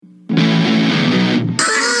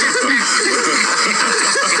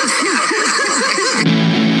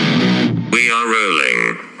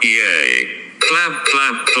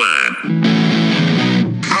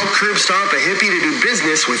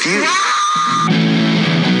this with you.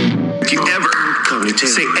 If you ever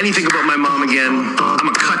say anything about my mom again, I'm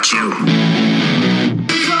gonna cut you.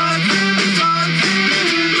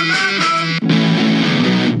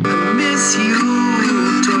 Miss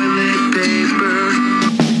you, toilet paper.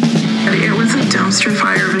 It was a dumpster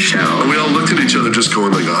fire of a show. And we all looked at each other just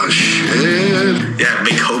going like, oh, shit. Yeah,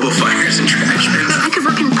 make hobo fires and trash cans. I could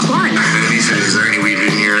work in porn. And he said, is there any weed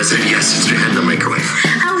in here? I said, yes, it's in the microwave.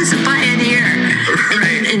 I was a pioneer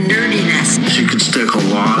in nerdiness. She could stick a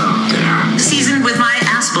lot out there. Seasoned with my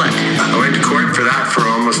ass blood. I went to court for that for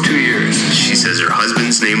almost 2 years. She says her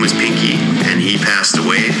husband's name was Pinky, and he passed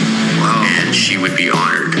away. Wow. And she would be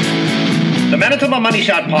honored. The Manitoba Money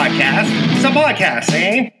Shot Podcast. It's a podcast,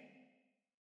 eh?